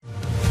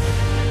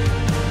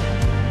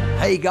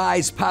Hey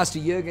guys, Pastor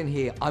Jurgen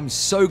here. I'm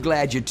so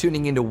glad you're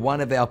tuning into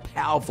one of our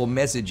powerful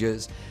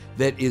messages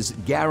that is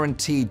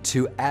guaranteed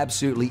to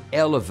absolutely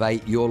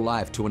elevate your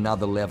life to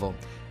another level.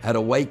 At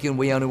Awaken,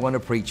 we only want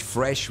to preach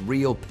fresh,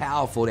 real,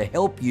 powerful to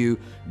help you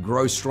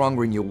grow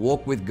stronger in your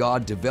walk with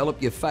God,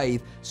 develop your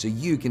faith so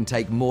you can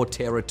take more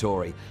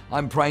territory.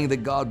 I'm praying that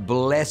God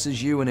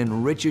blesses you and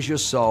enriches your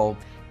soul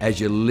as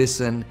you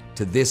listen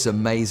to this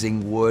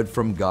amazing word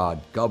from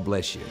God. God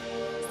bless you.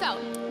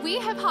 We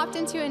have hopped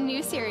into a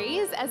new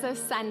series as of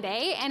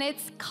Sunday, and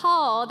it's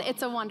called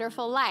It's a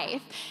Wonderful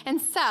Life.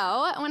 And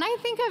so when I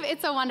think of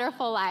It's a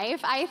Wonderful Life,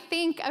 I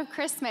think of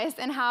Christmas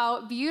and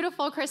how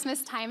beautiful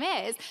Christmas time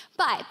is.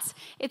 But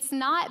it's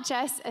not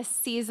just a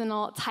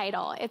seasonal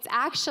title. It's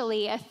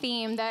actually a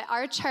theme that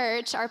our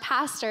church, our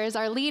pastors,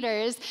 our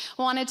leaders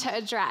wanted to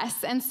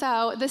address. And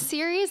so the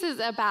series is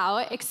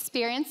about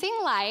experiencing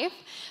life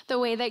the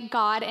way that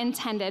God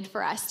intended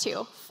for us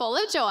to, full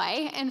of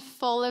joy and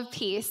full of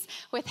peace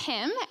with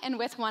Him and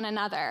with one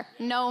another,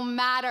 no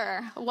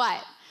matter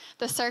what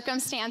the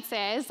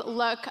circumstances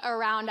look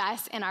around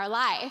us in our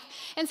life.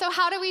 And so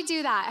how do we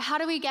do that? How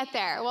do we get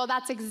there? Well,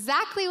 that's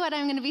exactly what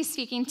I'm going to be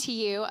speaking to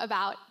you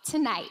about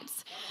tonight.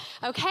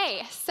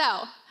 Okay,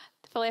 so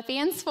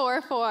Philippians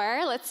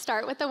 4:4, let's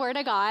start with the Word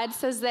of God,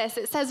 says this.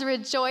 It says,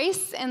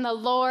 "Rejoice in the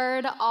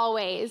Lord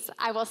always."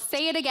 I will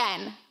say it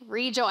again,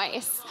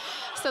 rejoice.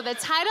 So the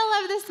title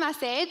of this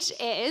message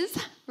is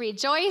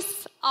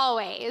Rejoice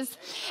Always.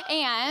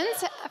 And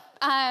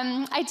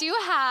I do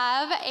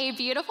have a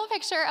beautiful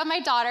picture of my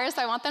daughter,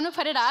 so I want them to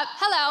put it up.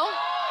 Hello.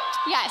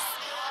 Yes.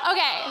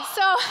 Okay,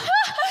 so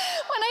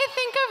when I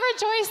think of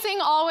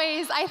rejoicing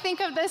always, I think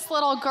of this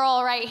little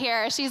girl right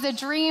here. She's a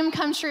dream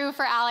come true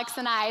for Alex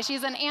and I.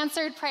 She's an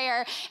answered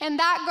prayer, and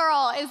that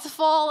girl is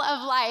full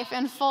of life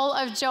and full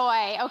of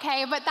joy,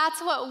 okay? But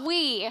that's what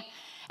we,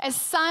 as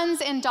sons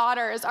and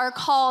daughters, are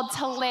called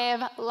to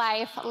live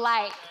life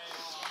like.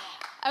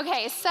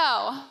 Okay,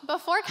 so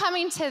before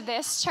coming to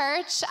this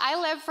church, I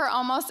lived for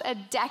almost a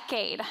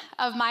decade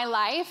of my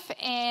life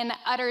in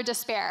utter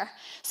despair.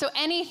 So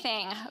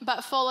anything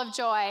but full of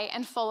joy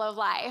and full of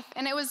life.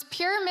 And it was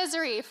pure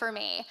misery for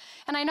me.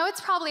 And I know it's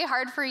probably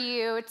hard for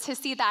you to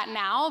see that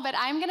now, but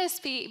I'm going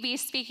to be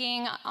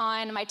speaking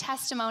on my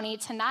testimony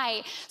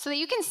tonight so that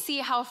you can see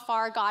how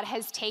far God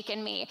has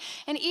taken me.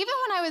 And even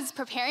when I was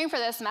preparing for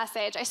this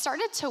message, I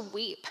started to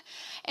weep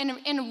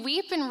and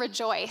weep and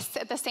rejoice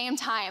at the same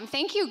time.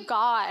 Thank you,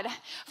 God,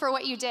 for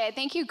what you did.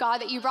 Thank you, God,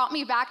 that you brought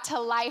me back to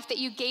life, that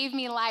you gave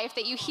me life,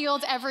 that you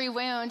healed every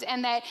wound,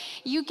 and that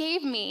you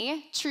gave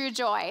me true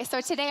joy. So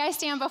today I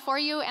stand before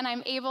you and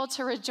I'm able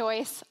to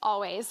rejoice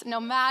always, no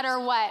matter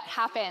what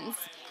happens.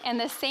 And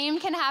the same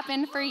can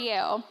happen for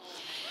you.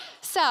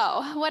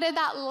 So what did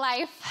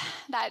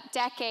that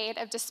decade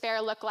of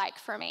despair look like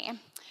for me?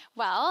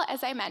 Well,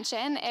 as I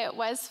mentioned, it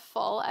was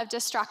full of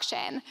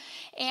destruction.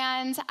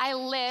 And I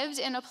lived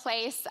in a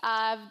place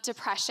of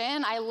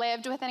depression. I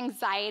lived with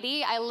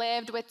anxiety. I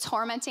lived with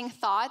tormenting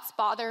thoughts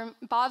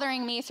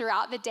bothering me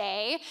throughout the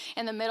day,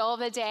 in the middle of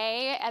the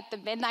day, at the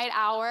midnight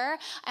hour.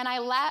 And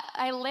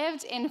I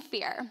lived in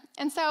fear.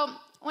 And so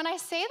when I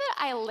say that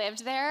I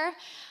lived there,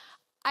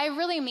 I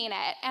really mean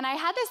it. And I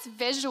had this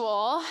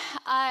visual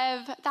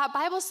of that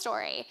Bible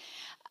story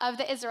of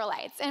the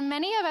Israelites. And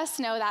many of us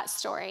know that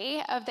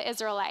story of the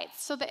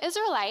Israelites. So the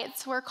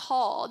Israelites were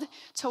called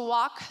to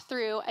walk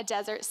through a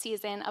desert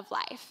season of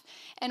life.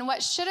 And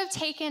what should have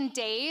taken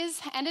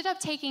days ended up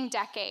taking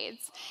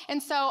decades.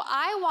 And so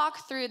I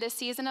walked through this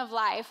season of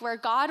life where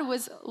God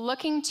was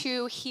looking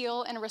to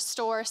heal and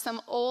restore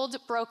some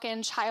old,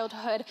 broken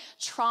childhood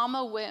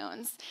trauma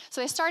wounds. So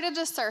they started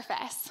to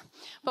surface.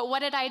 But what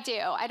did I do?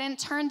 I didn't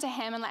turn to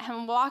Him and let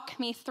Him walk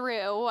me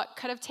through what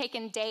could have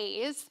taken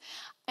days.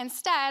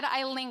 Instead,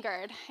 I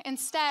lingered.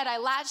 Instead, I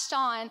latched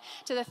on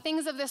to the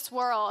things of this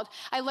world.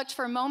 I looked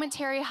for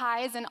momentary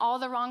highs in all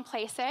the wrong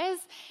places,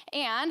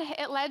 and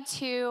it led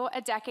to a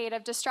decade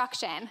of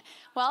destruction.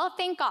 Well,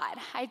 thank God,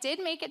 I did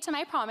make it to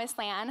my promised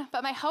land,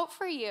 but my hope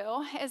for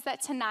you is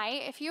that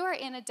tonight, if you are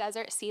in a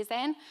desert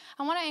season,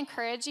 I want to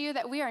encourage you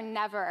that we are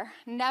never,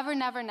 never,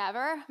 never,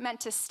 never meant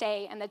to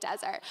stay in the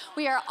desert.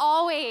 We are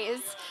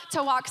always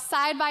to walk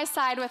side by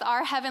side with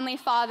our Heavenly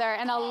Father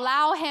and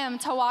allow Him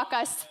to walk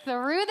us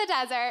through the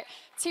desert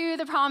to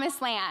the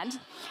promised land.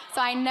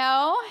 So I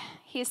know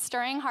He's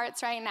stirring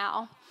hearts right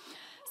now.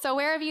 So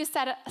where have you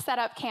set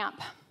up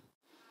camp?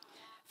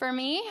 For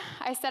me,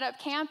 I set up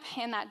camp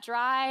in that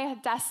dry,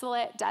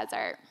 desolate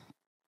desert.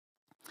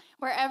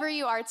 Wherever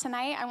you are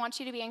tonight, I want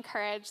you to be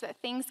encouraged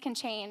that things can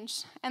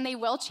change, and they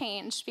will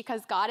change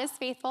because God is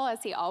faithful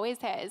as He always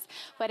is,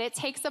 but it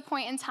takes a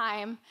point in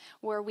time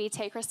where we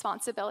take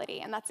responsibility,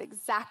 and that's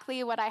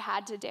exactly what I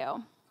had to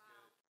do.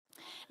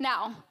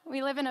 Now,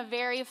 we live in a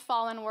very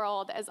fallen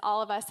world, as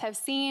all of us have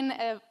seen,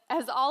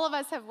 as all of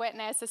us have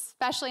witnessed,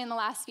 especially in the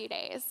last few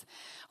days,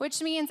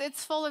 which means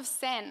it's full of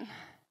sin.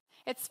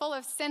 It's full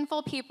of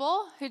sinful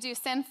people who do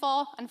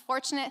sinful,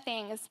 unfortunate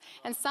things.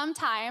 And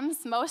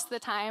sometimes, most of the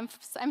time,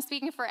 I'm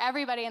speaking for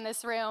everybody in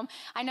this room,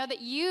 I know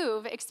that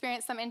you've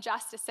experienced some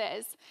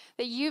injustices,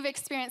 that you've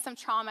experienced some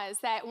traumas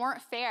that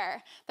weren't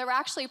fair, that were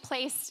actually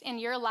placed in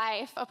your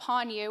life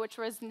upon you, which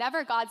was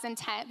never God's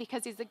intent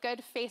because he's a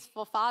good,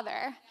 faithful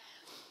father.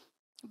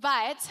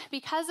 But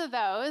because of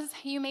those,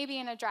 you may be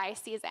in a dry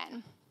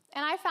season.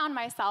 And I found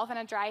myself in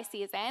a dry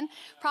season,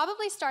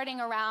 probably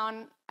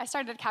I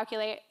started to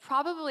calculate,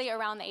 probably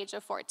around the age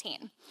of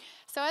 14.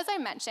 So as I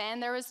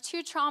mentioned, there was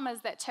 2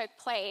 traumas that took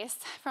place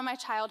from my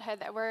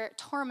childhood that were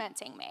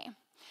tormenting me.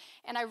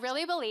 And I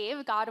really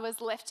believe God was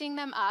lifting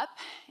them up,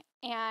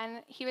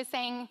 and he was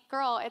saying,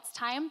 girl, it's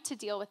time to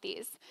deal with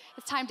these.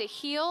 It's time to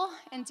heal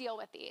and deal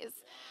with these.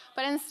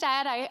 But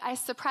instead, I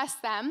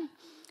suppressed them.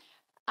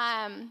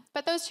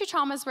 But those 2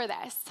 traumas were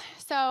this.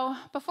 So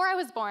before I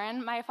was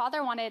born, my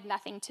father wanted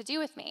nothing to do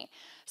with me.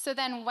 So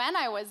then when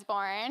I was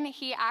born,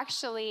 he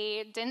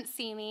actually didn't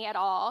see me at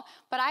all,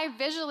 but I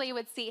visually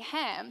would see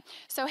him.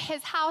 So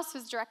his house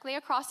was directly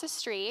across the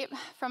street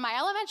from my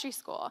elementary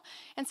school.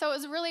 And so it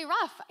was really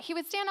rough. He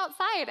would stand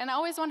outside, and I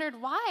always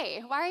wondered,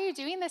 why? Why are you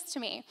doing this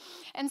to me?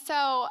 And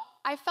so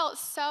I felt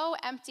so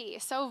empty,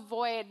 so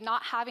void,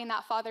 not having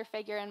that father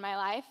figure in my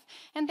life.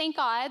 And thank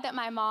God that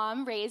my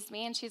mom raised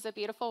me, and she's a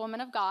beautiful woman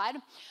of God.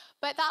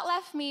 But that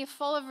left me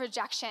full of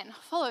rejection,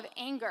 full of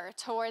anger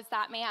towards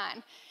that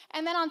man.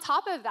 And then on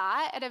top of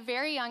that, at a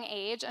very young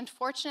age,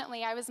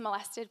 unfortunately, I was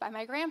molested by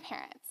my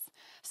grandparents.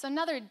 So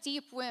another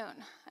deep wound,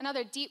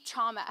 another deep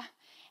trauma.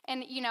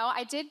 And,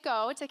 I did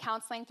go to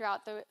counseling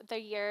throughout the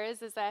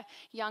years as a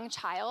young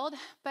child,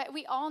 but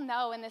we all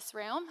know in this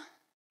room,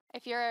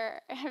 if you're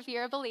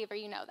a believer,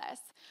 you know this.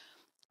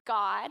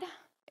 God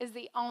is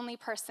the only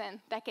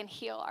person that can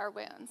heal our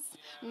wounds.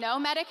 No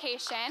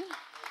medication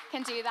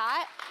can do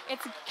that.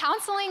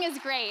 Counseling is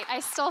great. I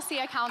still see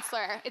a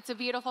counselor. It's a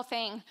beautiful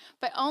thing.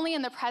 But only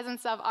in the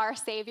presence of our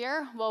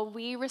Savior will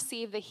we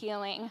receive the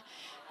healing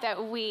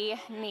that we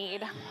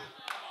need.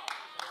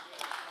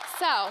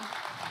 So,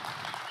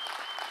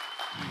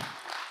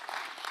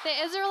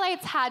 the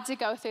Israelites had to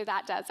go through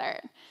that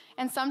desert.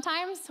 And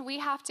sometimes we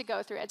have to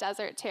go through a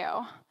desert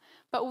too.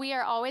 But we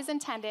are always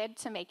intended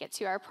to make it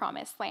to our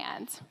promised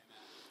land.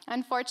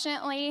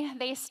 Unfortunately,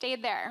 they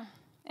stayed there,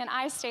 and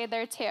I stayed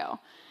there too.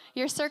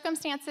 Your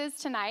circumstances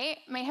tonight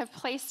may have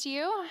placed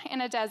you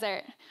in a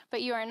desert,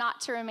 but you are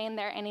not to remain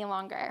there any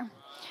longer.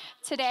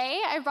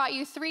 Today, I brought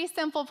you 3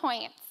 simple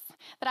points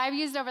that I've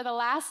used over the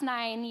last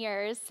 9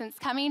 years since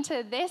coming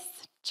to this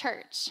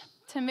church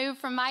to move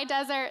from my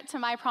desert to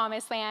my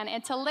promised land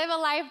and to live a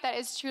life that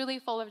is truly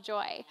full of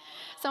joy.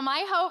 So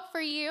my hope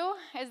for you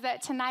is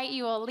that tonight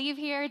you will leave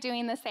here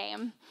doing the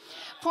same.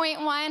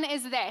 Point 1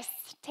 is this.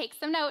 Take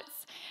some notes.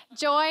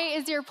 Joy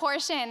is your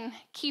portion.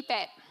 Keep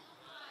it.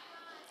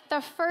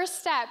 The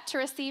first step to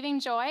receiving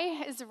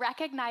joy is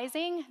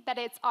recognizing that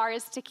it's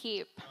ours to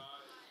keep.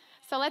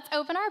 So let's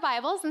open our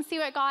Bibles and see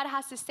what God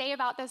has to say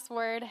about this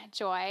word,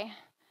 joy.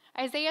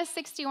 Isaiah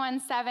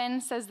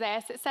 61:7 says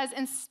this. It says,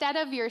 instead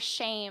of your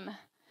shame,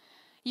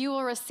 you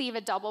will receive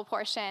a double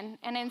portion.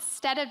 And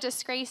instead of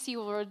disgrace, you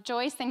will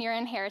rejoice in your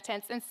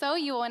inheritance. And so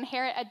you will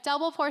inherit a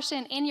double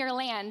portion in your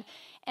land,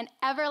 and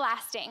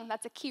everlasting,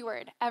 that's a key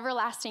word,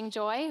 everlasting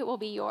joy will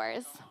be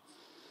yours.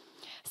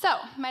 So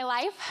my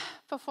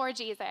life before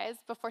Jesus,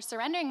 before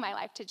surrendering my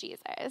life to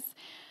Jesus,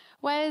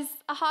 was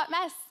a hot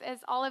mess, as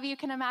all of you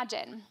can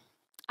imagine.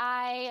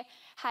 I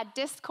had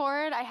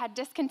discord, I had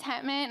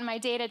discontentment in my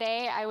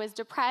day-to-day, I was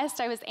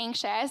depressed, I was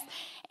anxious,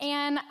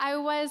 and I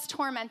was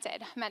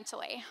tormented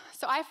mentally.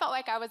 So I felt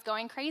like I was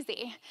going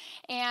crazy.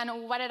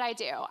 And what did I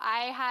do?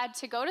 I had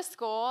to go to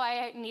school,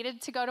 I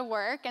needed to go to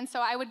work, and so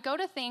I would go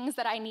to things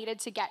that I needed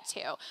to get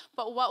to.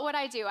 But what would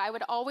I do? I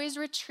would always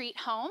retreat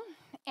home,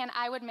 and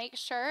I would make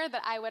sure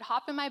that I would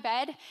hop in my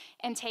bed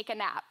and take a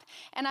nap.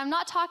 And I'm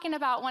not talking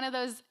about one of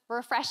those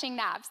refreshing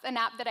naps, a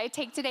nap that I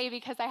take today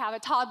because I have a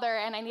toddler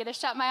and I need to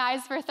shut my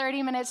eyes for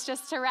 30 minutes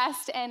just to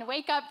rest and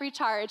wake up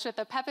recharged with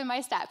a pep in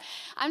my step.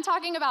 I'm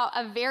talking about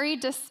a very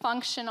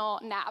dysfunctional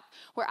nap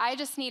where I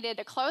just needed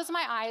to close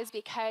my eyes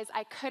because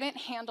I couldn't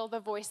handle the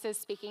voices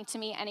speaking to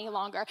me any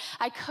longer.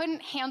 I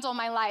couldn't handle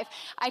my life.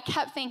 I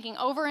kept thinking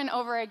over and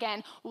over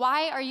again,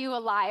 why are you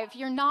alive?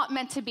 You're not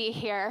meant to be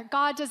here.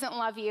 God doesn't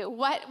love you.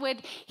 What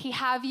would he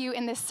have you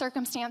in this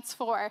circumstance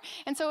for?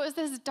 And so it was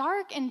this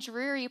dark and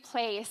dreary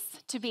place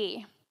to be.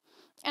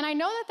 And I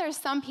know that there's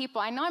some people,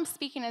 I know I'm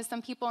speaking as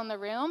some people in the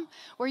room,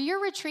 where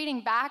you're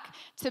retreating back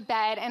to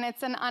bed and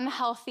it's an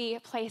unhealthy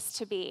place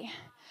to be.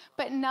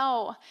 But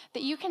know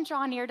that you can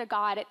draw near to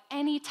God at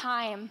any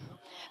time,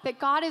 that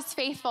God is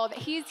faithful, that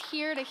he's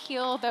here to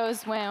heal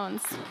those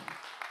wounds.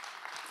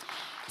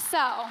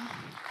 So,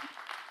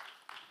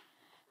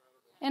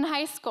 in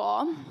high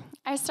school,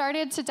 I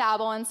started to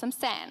dabble in some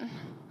sin.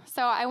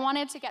 So I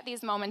wanted to get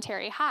these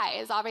momentary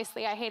highs.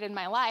 Obviously, I hated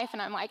my life,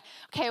 and I'm like,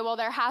 okay, well,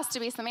 there has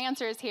to be some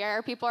answers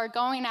here. People are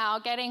going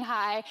out, getting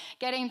high,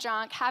 getting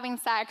drunk, having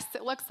sex.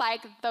 It looks like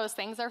those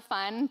things are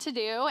fun to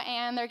do,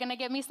 and they're gonna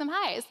give me some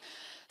highs.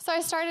 So I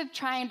started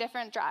trying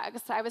different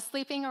drugs. I was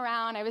sleeping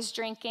around, I was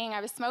drinking,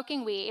 I was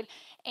smoking weed,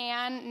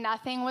 and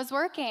nothing was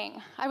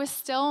working. I was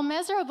still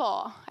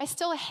miserable. I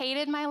still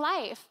hated my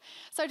life.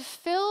 So I'd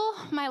fill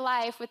my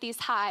life with these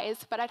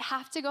highs, but I'd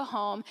have to go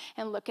home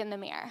and look in the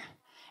mirror.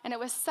 And it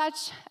was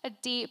such a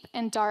deep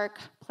and dark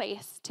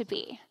place to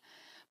be.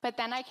 But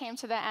then I came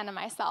to the end of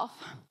myself.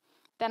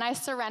 Then I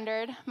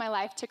surrendered my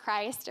life to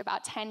Christ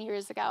about 10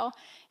 years ago,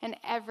 and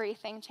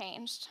everything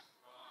changed.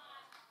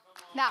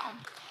 Now,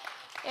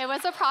 it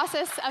was a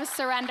process of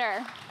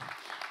surrender.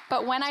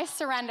 But when I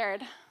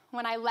surrendered,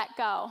 when I let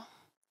go,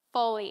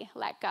 fully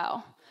let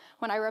go,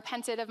 when I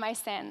repented of my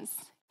sins,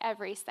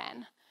 every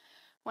sin,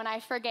 when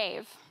I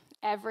forgave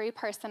every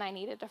person I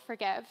needed to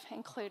forgive,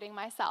 including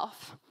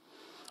myself,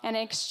 and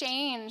in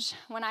exchange,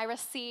 when I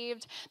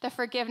received the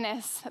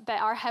forgiveness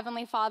that our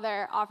Heavenly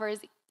Father offers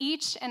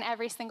each and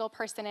every single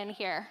person in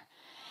here,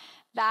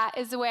 that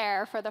is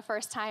where, for the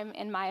first time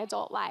in my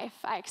adult life,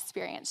 I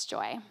experienced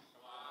joy.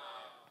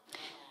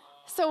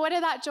 So what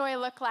did that joy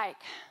look like?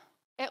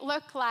 It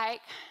looked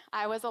like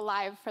I was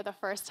alive for the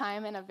first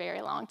time in a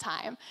very long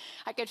time.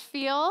 I could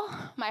feel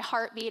my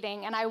heart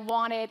beating, and I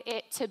wanted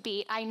it to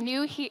beat. I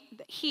knew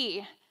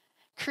he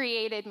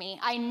created me.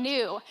 I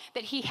knew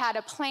that he had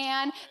a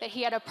plan, that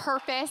he had a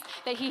purpose,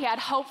 that he had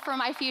hope for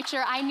my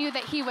future. I knew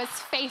that he was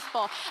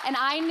faithful, and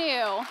I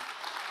knew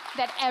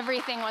that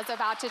everything was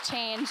about to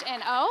change,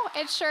 and oh,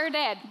 it sure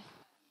did.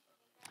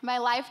 My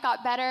life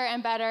got better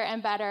and better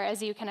and better,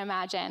 as you can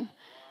imagine.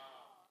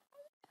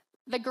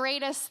 The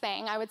greatest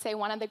thing, I would say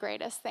one of the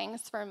greatest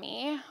things for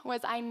me,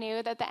 was I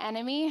knew that the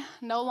enemy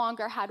no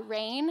longer had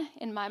reign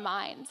in my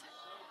mind.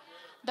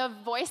 The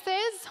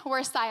voices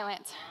were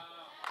silent.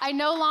 I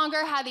no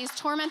longer had these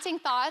tormenting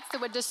thoughts that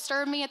would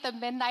disturb me at the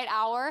midnight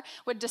hour,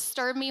 would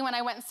disturb me when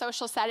I went in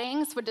social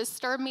settings, would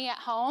disturb me at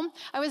home.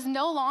 I was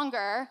no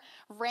longer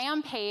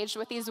rampaged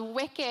with these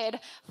wicked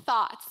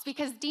thoughts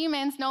because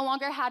demons no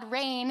longer had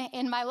reign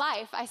in my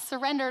life. I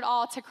surrendered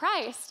all to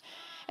Christ.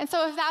 And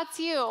so if that's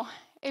you,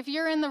 if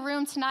you're in the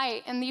room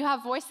tonight and you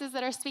have voices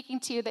that are speaking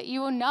to you that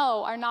you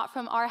know are not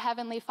from our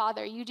Heavenly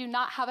Father, you do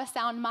not have a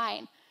sound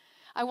mind,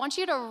 I want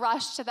you to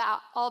rush to that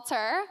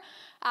altar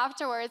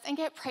afterwards and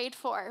get prayed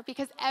for,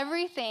 because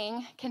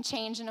everything can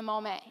change in a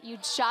moment. You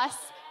just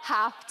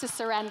have to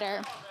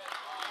surrender.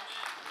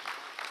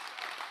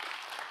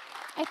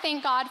 I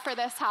thank God for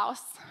this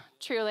house,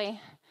 truly.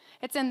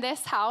 It's in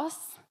this house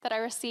that I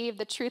received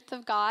the truth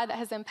of God that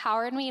has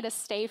empowered me to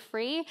stay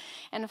free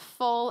and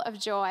full of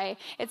joy.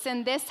 It's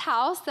in this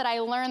house that I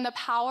learned the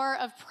power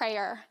of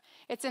prayer.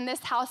 It's in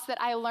this house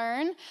that I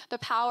learn the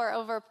power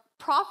over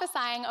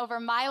prophesying over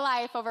my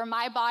life, over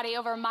my body,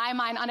 over my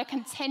mind on a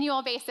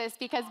continual basis,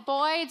 because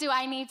boy, do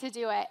I need to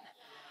do it.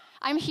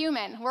 I'm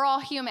human. We're all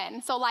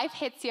human. So life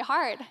hits you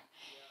hard.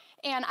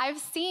 And I've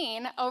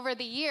seen over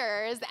the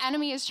years, the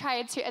enemy has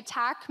tried to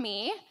attack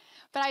me,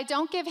 but I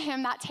don't give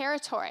him that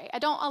territory. I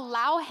don't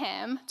allow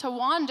him to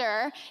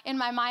wander in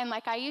my mind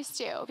like I used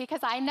to,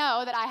 because I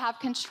know that I have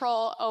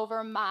control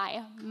over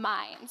my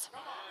mind.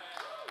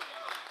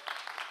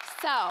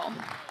 So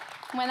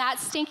when that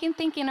stinking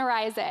thinking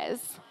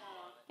arises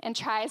and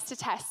tries to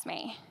test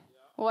me,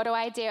 what do?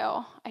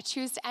 I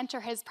choose to enter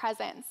his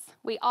presence.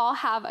 We all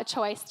have a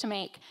choice to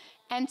make.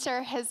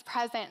 Enter his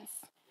presence.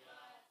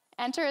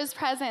 Enter his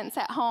presence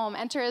at home.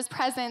 Enter his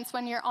presence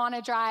when you're on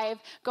a drive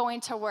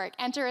going to work.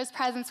 Enter his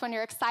presence when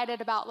you're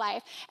excited about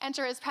life.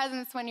 Enter his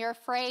presence when you're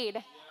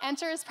afraid.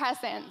 Enter his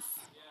presence.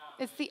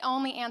 It's the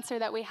only answer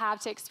that we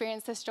have to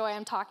experience this joy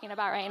I'm talking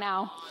about right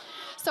now.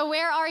 So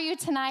where are you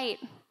tonight?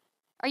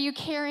 Are you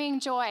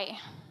carrying joy?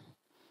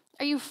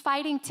 Are you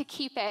fighting to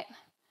keep it?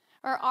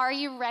 Or are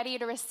you ready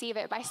to receive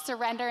it by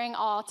surrendering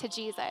all to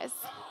Jesus?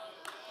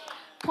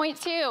 Point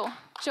 2,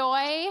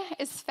 joy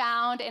is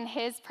found in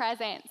his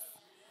presence.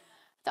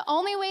 The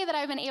only way that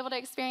I've been able to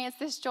experience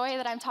this joy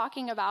that I'm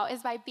talking about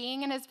is by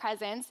being in his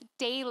presence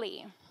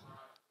daily.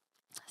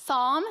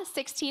 Psalm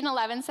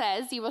 16:11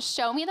 says, "You will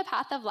show me the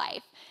path of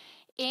life.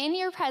 In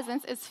your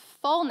presence is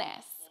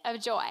fullness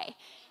of joy.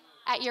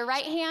 At your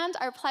right hand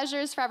are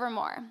pleasures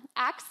forevermore."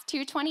 Acts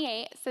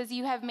 2:28 says,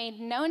 "You have made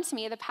known to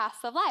me the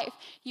paths of life.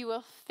 You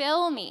will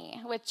fill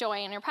me with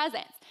joy in your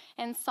presence."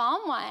 And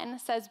Psalm 1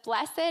 says,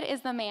 "Blessed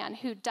is the man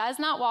who does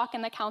not walk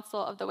in the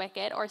counsel of the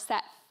wicked, or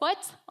set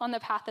foot on the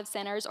path of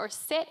sinners, or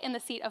sit in the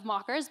seat of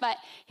mockers, but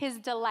his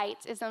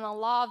delight is in the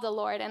law of the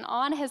Lord, and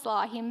on his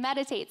law he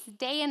meditates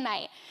day and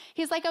night.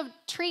 He's like a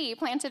tree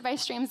planted by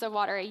streams of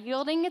water,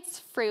 yielding its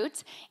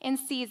fruit in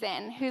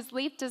season, whose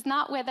leaf does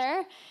not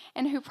wither,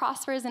 and who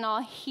prospers in all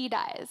he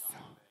does."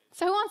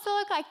 So who wants to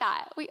look like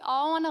that? We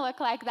all want to look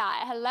like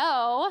that.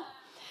 Hello?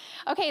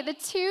 Okay, the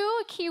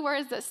 2 key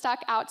words that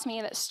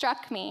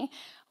struck me,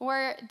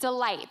 were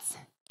delight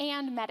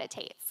and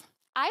meditates.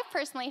 I've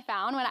personally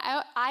found when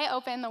I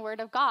open the Word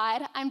of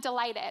God, I'm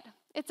delighted.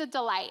 It's a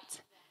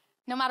delight.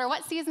 No matter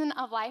what season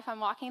of life I'm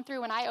walking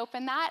through, when I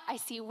open that, I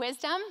see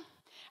wisdom,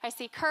 I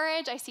see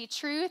courage, I see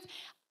truth.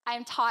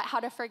 I'm taught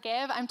how to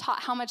forgive. I'm taught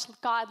how much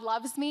God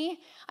loves me.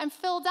 I'm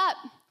filled up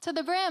to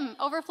the brim,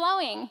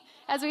 overflowing,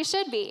 as we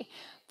should be.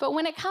 But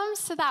when it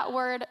comes to that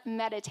word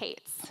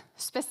meditates,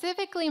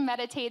 specifically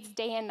meditates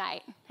day and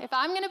night, if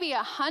I'm going to be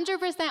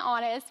 100%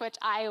 honest, which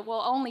I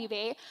will only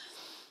be,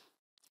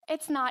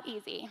 it's not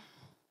easy.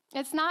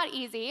 It's not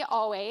easy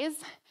always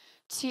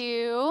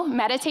to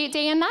meditate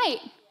day and night.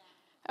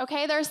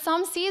 Okay, there's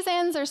some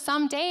seasons or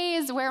some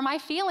days where my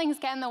feelings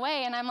get in the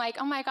way and I'm like,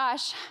 oh my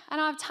gosh, I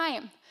don't have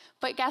time.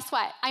 But guess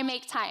what? I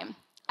make time.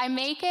 I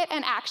make it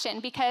an action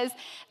because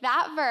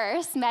that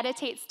verse,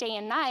 meditates day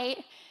and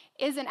night,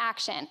 is an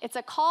action. It's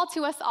a call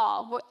to us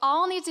all. We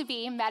all need to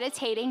be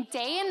meditating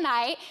day and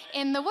night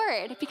in the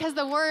Word because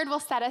the Word will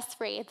set us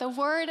free. The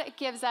Word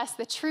gives us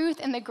the truth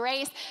and the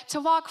grace to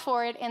walk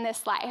forward in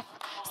this life.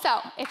 So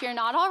if you're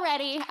not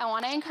already, I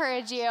want to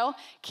encourage you,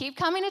 keep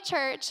coming to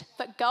church,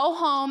 but go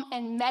home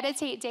and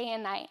meditate day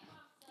and night.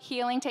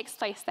 Healing takes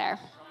place there.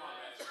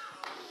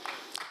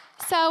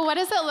 So what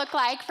does it look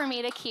like for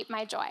me to keep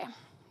my joy?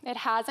 It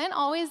hasn't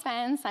always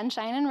been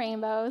sunshine and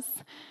rainbows.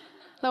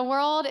 The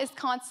world is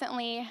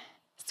constantly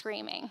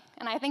screaming,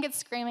 and I think it's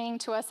screaming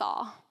to us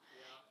all.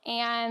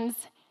 And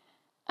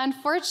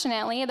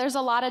unfortunately, there's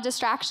a lot of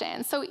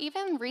distractions. So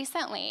even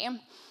recently,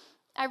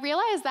 I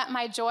realized that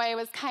my joy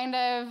was kind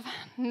of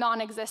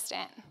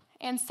non-existent.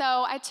 And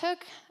so I took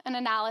an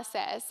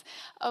analysis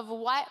of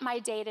what my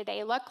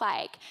day-to-day looked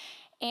like.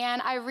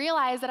 And I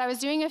realized that I was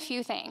doing a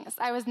few things.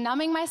 I was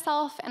numbing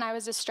myself and I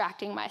was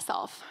distracting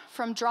myself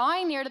from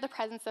drawing near to the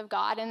presence of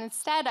God. And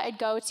instead, I'd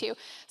go to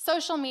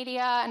social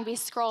media and be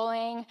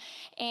scrolling.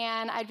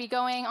 And I'd be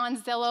going on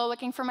Zillow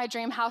looking for my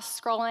dream house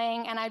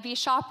scrolling. And I'd be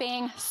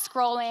shopping,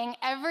 scrolling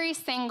every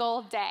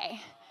single day.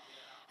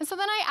 And so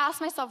then I asked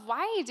myself,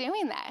 why are you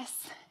doing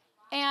this?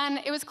 And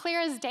it was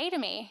clear as day to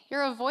me.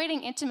 You're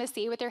avoiding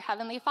intimacy with your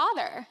Heavenly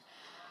Father.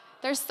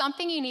 There's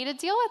something you need to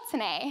deal with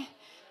today.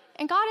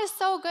 And God is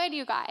so good,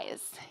 you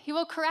guys. He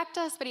will correct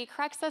us, but he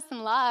corrects us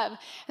in love.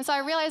 And so I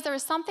realized there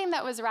was something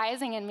that was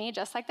rising in me,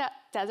 just like that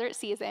desert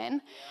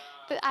season,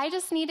 that I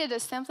just needed to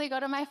simply go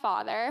to my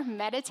Father,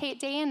 meditate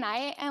day and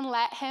night, and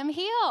let him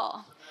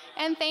heal.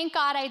 And thank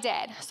God I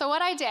did. So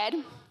what I did,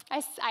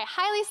 I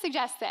highly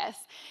suggest this,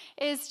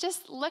 is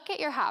just look at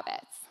your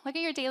habits. Look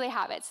at your daily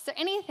habits.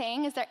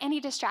 Is there any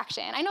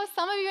distraction? I know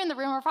some of you in the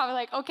room are probably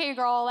like, okay,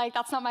 girl, like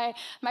that's not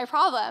my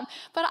problem.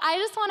 But I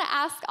just want to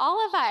ask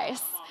all of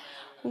us,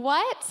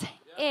 what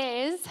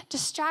is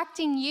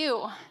distracting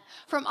you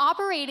from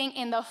operating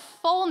in the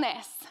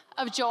fullness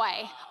of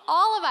joy?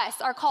 All of us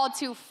are called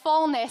to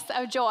fullness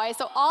of joy,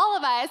 so all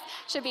of us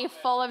should be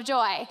full of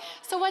joy.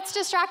 So what's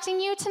distracting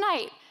you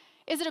tonight?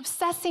 Is it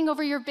obsessing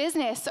over your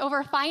business,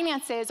 over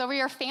finances, over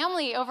your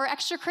family, over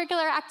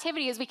extracurricular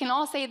activities? We can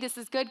all say this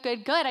is good,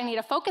 good, good. I need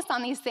to focus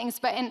on these things,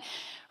 but in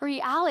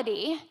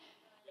reality,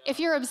 if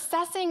you're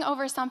obsessing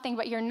over something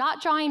but you're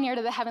not drawing near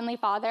to the Heavenly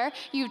Father,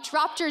 you've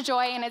dropped your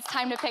joy and it's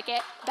time to pick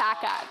it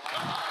back up.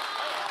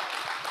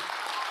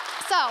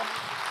 So,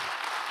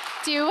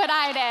 do what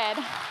I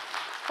did.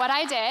 What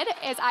I did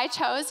is I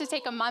chose to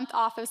take a month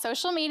off of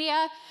social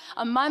media,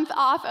 a month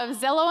off of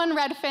Zillow and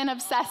Redfin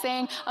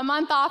obsessing, a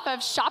month off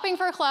of shopping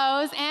for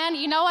clothes, and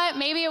you know what?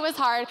 Maybe it was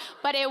hard,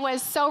 but it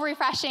was so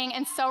refreshing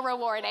and so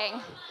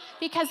rewarding.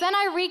 Because then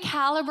I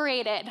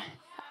recalibrated.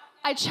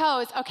 I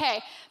chose,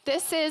 okay,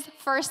 this is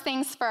first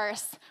things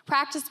first.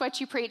 Practice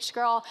what you preach,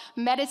 girl.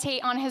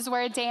 Meditate on his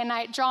word day and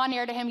night. Draw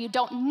near to him. You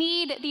don't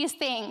need these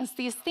things.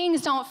 These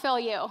things don't fill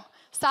you.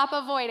 Stop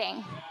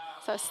avoiding.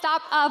 So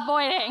stop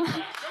avoiding.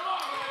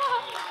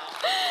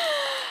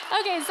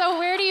 Okay, so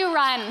where do you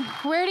run?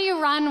 Where do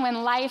you run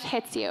when life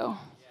hits you?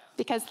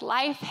 Because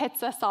life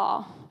hits us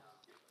all.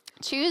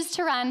 Choose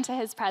to run to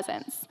his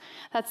presence.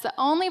 That's the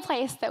only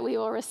place that we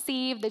will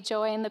receive the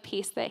joy and the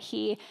peace that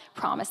he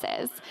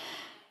promises.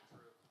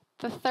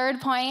 The third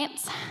point,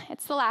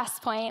 it's the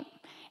last point,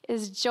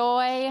 is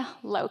joy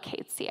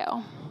locates you.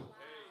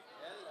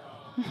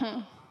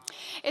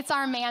 It's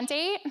our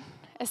mandate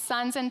as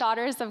sons and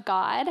daughters of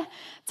God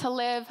to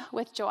live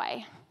with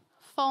joy,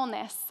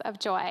 fullness of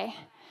joy.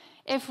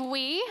 If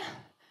we,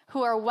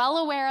 who are well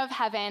aware of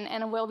heaven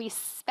and will be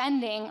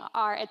spending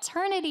our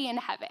eternity in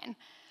heaven,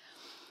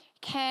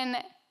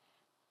 can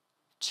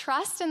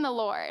trust in the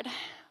Lord,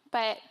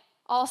 but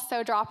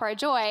also drop our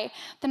joy,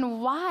 then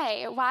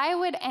why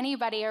would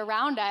anybody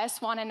around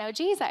us want to know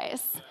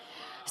Jesus?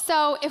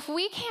 So if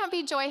we can't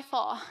be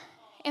joyful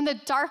in the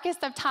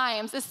darkest of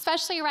times,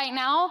 especially right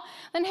now,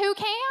 then who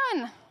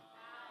can?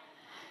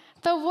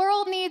 The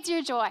world needs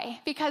your joy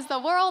because the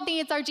world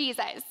needs our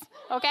Jesus,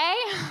 okay?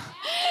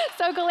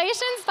 So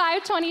Galatians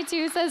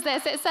 5:22 says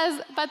this. It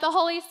says, but the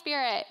Holy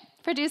Spirit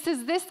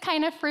produces this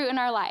kind of fruit in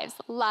our lives: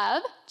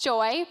 love,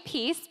 joy,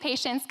 peace,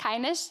 patience,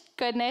 kindness,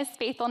 goodness,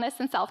 faithfulness,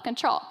 and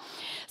self-control.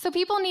 So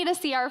people need to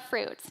see our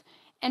fruit.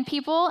 And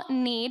people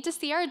need to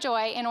see our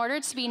joy in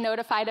order to be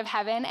notified of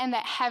heaven and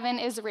that heaven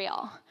is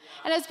real.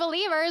 And as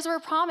believers,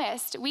 we're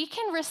promised we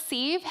can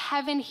receive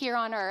heaven here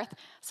on earth.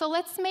 So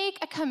let's make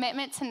a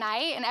commitment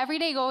tonight and every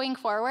day going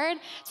forward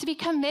to be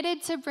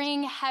committed to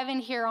bring heaven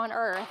here on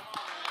earth.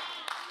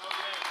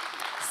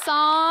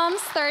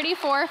 Psalms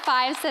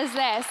 34:5 says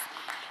this.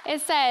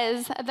 It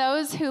says,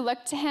 those who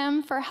look to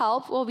him for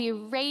help will be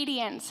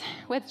radiant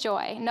with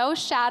joy. No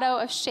shadow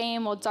of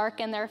shame will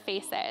darken their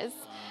faces.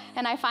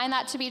 And I find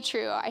that to be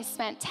true. I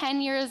spent 10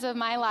 years of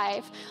my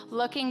life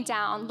looking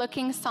down,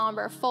 looking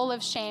somber, full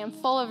of shame,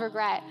 full of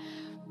regret.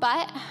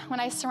 But when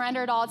I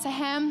surrendered all to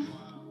him,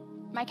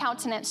 my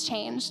countenance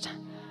changed.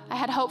 I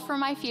had hope for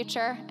my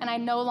future, and I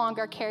no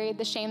longer carried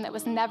the shame that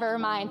was never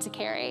mine to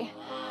carry.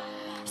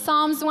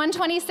 Psalms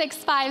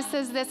 126:5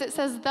 says this. It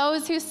says,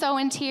 those who sow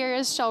in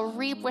tears shall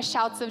reap with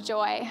shouts of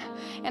joy.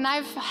 And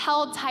I've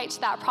held tight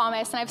to that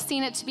promise, and I've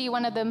seen it to be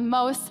one of the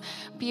most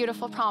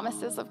beautiful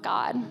promises of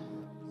God.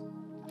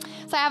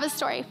 So I have a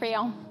story for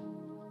you.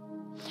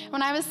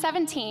 When I was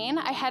 17,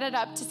 I headed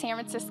up to San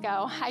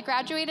Francisco. I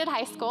graduated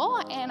high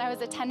school, and I was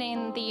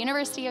attending the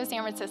University of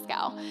San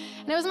Francisco.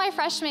 And it was my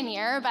freshman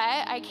year,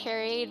 but I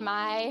carried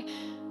my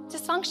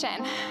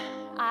dysfunction.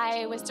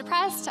 I was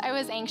depressed, I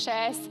was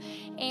anxious,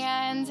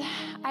 and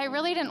I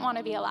really didn't want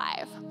to be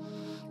alive.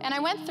 And I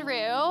went through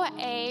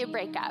a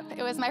breakup.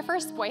 It was my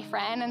first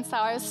boyfriend, and so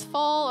I was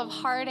full of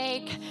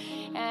heartache,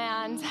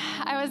 and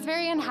I was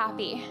very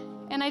unhappy.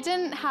 And I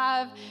didn't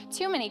have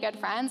too many good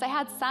friends. I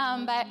had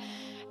some, but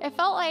it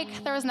felt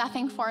like there was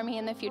nothing for me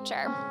in the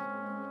future.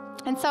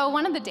 And so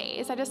one of the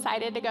days, I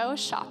decided to go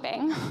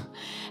shopping.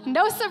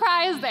 No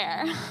surprise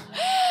there.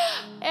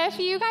 If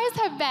you guys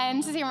have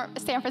been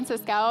to San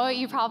Francisco,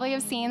 you probably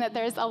have seen that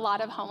there's a lot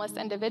of homeless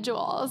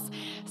individuals.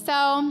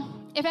 So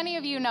if any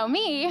of you know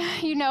me,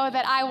 you know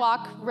that I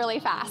walk really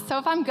fast. So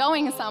if I'm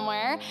going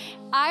somewhere,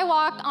 I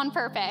walk on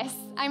purpose.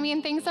 I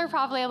mean, things are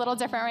probably a little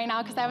different right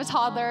now because I have a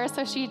toddler,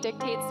 so she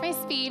dictates my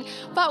speed.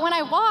 But when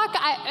I walk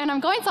and I'm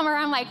going somewhere,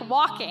 I'm like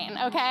walking,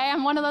 okay?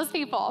 I'm one of those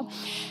people.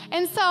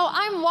 And so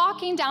I'm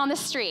walking down the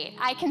street.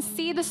 I can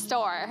see the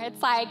store.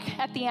 It's like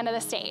at the end of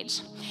the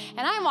stage.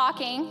 And I'm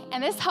walking,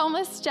 and this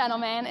homeless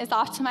gentleman is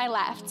off to my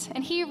left.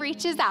 And he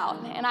reaches out,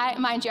 and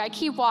mind you, I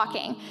keep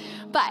walking.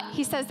 But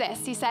he says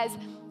this. He says,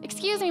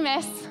 "Excuse me,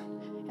 miss."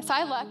 And so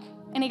I look,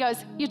 and he goes,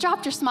 "You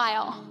dropped your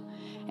smile."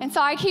 And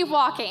so I keep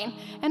walking,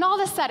 and all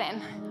of a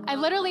sudden, I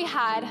literally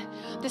had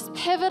this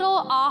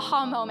pivotal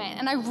aha moment,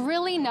 and I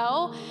really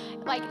know,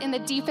 like in the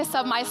deepest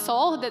of my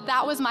soul, that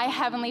that was my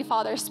Heavenly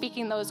Father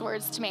speaking those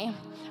words to me.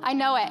 I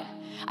know it.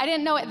 I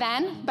didn't know it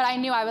then, but I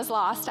knew I was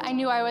lost. I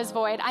knew I was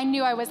void. I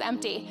knew I was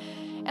empty.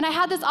 And I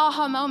had this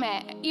aha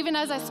moment. Even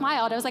as I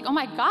smiled, I was like, oh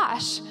my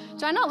gosh,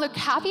 do I not look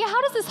happy?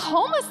 How does this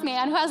homeless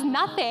man who has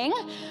nothing,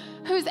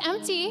 who's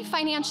empty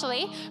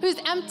financially, who's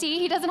empty,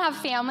 he doesn't have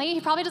family,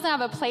 he probably doesn't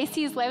have a place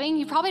he's living,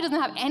 he probably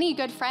doesn't have any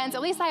good friends,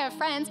 at least I have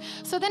friends.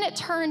 So then it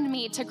turned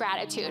me to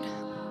gratitude.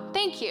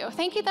 Thank you.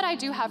 Thank you that I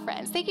do have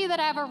friends. Thank you that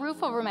I have a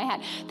roof over my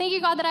head. Thank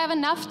you, God, that I have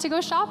enough to go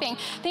shopping.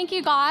 Thank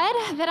you, God,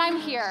 that I'm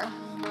here.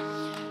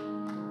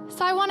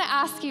 So I want to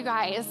ask you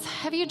guys,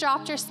 have you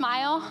dropped your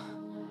smile?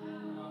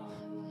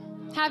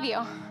 Have you?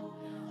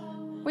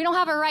 We don't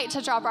have a right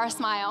to drop our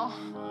smile.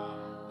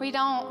 We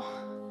don't.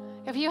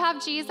 If you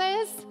have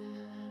Jesus,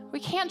 we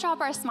can't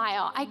drop our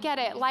smile. I get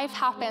it. Life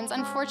happens.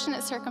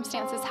 Unfortunate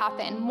circumstances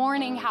happen.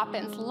 Mourning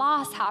happens.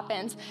 Loss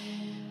happens.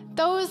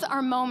 Those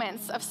are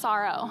moments of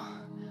sorrow.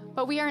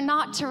 But we are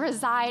not to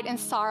reside in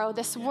sorrow.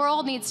 This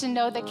world needs to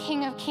know the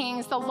King of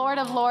Kings, the Lord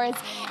of Lords,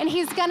 and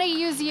he's going to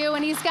use you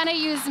and he's going to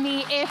use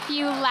me if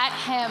you let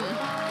him.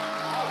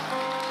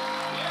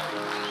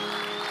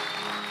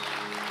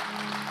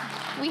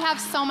 We have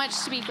so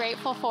much to be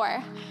grateful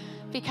for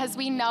because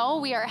we know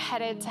we are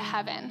headed to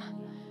heaven.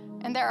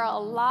 And there are a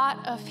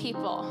lot of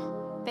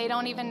people, they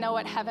don't even know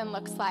what heaven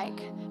looks like,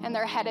 and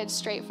they're headed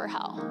straight for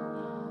hell.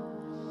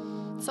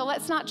 So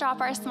let's not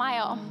drop our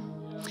smile.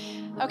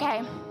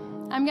 Okay,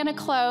 I'm gonna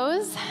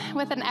close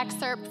with an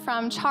excerpt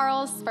from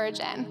Charles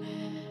Spurgeon.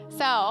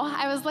 So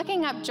I was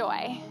looking up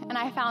joy, and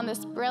I found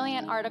this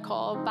brilliant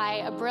article by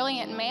a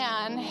brilliant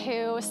man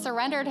who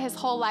surrendered his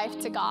whole life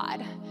to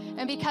God.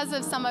 And because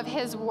of some of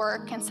his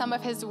work and some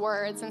of his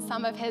words and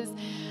some of his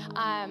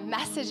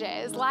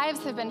messages,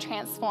 lives have been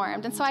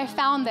transformed. And so I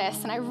found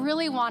this, and I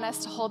really want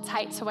us to hold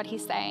tight to what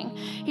he's saying.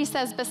 He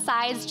says,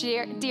 besides,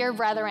 dear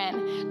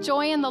brethren,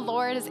 joy in the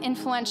Lord is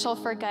influential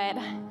for good.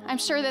 I'm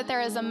sure that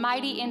there is a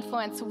mighty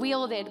influence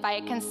wielded by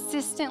a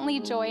consistently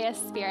joyous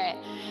spirit.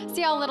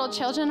 See how little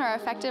children are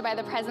affected by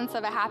the presence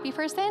of a happy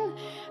person?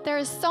 There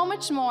is so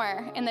much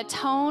more in the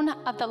tone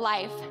of the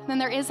life than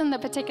there is in the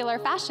particular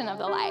fashion of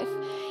the life.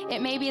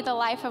 It may be the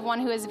life of one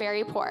who is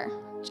very poor,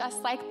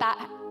 just like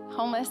that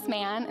homeless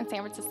man in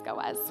San Francisco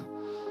was.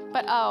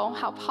 But oh,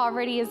 how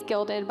poverty is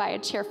gilded by a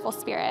cheerful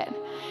spirit.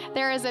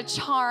 There is a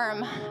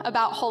charm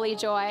about holy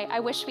joy. I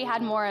wish we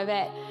had more of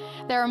it.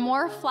 There are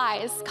more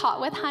flies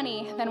caught with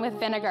honey than with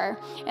vinegar,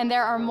 and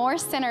there are more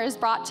sinners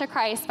brought to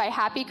Christ by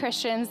happy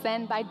Christians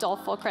than by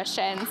doleful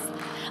Christians.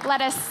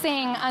 Let us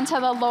sing unto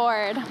the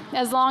Lord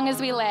as long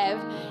as we live.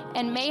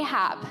 And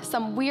mayhap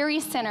some weary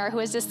sinner who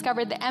has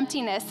discovered the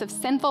emptiness of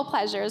sinful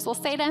pleasures will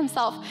say to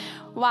himself,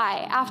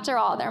 why, after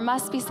all, there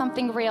must be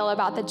something real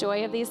about the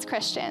joy of these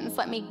Christians.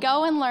 Let me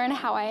go and learn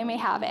how I may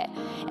have it.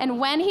 And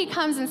when he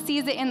comes and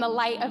sees it in the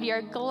light of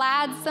your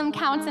gladsome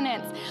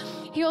countenance,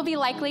 he will be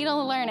likely to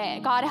learn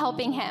it, God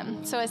helping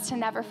him, so as to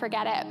never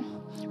forget it.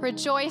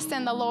 Rejoice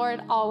in the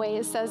Lord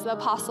always, says the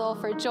apostle,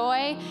 for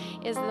joy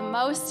is the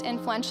most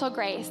influential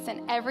grace,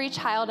 and every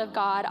child of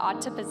God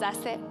ought to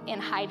possess it in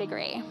high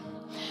degree.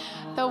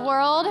 The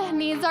world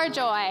needs our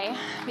joy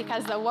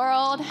because the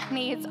world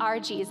needs our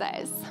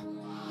Jesus.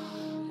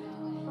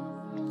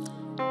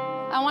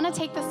 I want to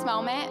take this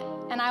moment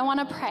and I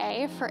want to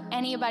pray for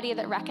anybody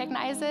that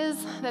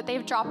recognizes that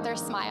they've dropped their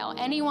smile.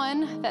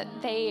 Anyone that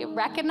they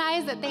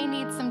recognize that they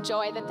need some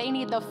joy, that they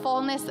need the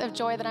fullness of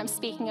joy that I'm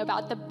speaking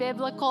about, the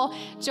biblical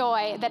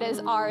joy that is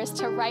ours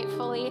to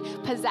rightfully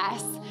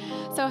possess.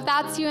 So if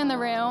that's you in the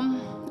room,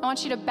 I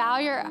want you to bow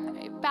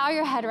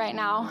your head right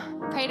now,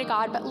 pray to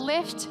God, but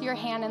lift your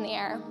hand in the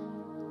air.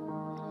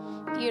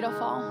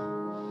 Beautiful.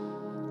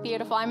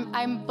 Beautiful.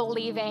 I'm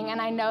believing, and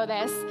I know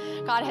this.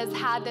 God has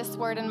had this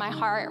word in my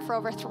heart for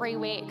over 3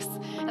 weeks,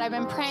 and I've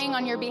been praying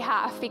on your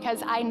behalf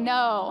because I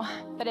know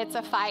that it's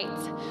a fight,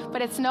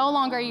 but it's no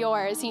longer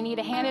yours. You need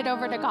to hand it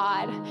over to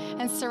God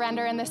and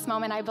surrender in this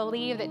moment. I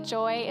believe that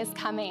joy is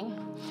coming.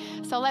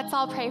 So let's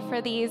all pray for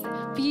these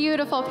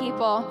beautiful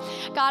people.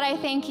 God, I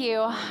thank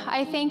you.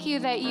 I thank you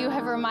that you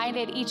have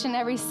reminded each and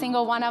every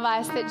single one of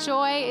us that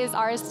joy is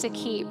ours to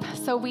keep,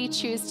 so we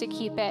choose to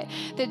keep it.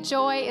 That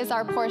joy is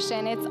our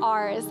portion. It's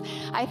ours.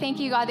 I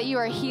thank you, God, that you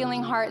are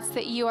healing hearts,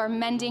 that you are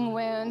mending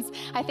wounds.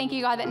 I thank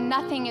you, God, that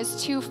nothing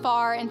is too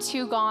far and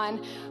too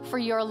gone for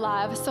your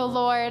love. So,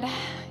 Lord,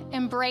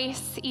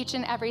 embrace each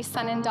and every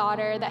son and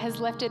daughter that has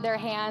lifted their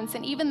hands,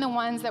 and even the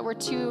ones that were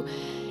too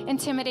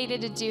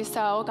intimidated to do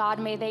so. God,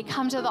 may they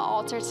come to the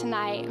altar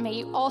tonight. May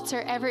you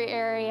alter every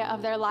area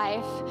of their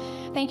life.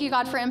 Thank you,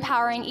 God, for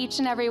empowering each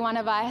and every one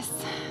of us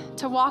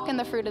to walk in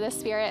the fruit of the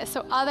Spirit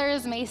so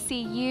others may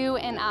see you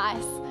in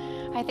us.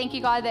 I thank you,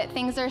 God, that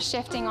things are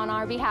shifting on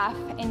our behalf.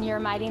 In your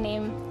mighty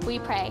name we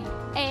pray.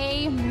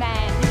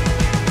 Amen.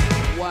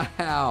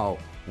 Wow,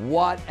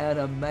 what an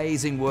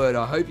amazing word.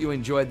 I hope you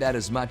enjoyed that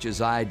as much as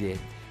I did.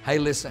 Hey,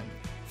 listen,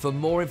 for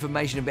more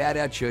information about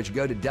our church,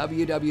 go to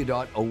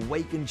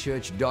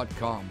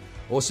www.awakenchurch.com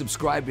or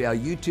subscribe to our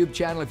YouTube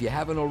channel if you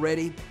haven't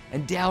already,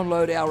 and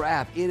download our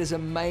app. It is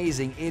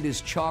amazing. It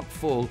is chock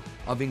full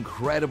of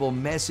incredible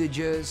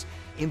messages,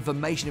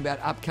 information about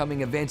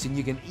upcoming events, and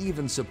you can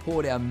even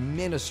support our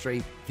ministry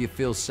if you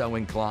feel so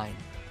inclined.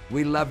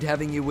 We loved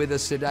having you with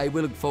us today.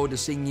 We look forward to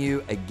seeing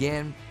you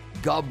again.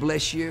 God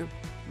bless you.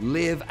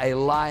 Live a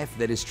life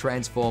that is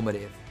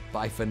transformative.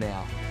 Bye for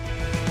now.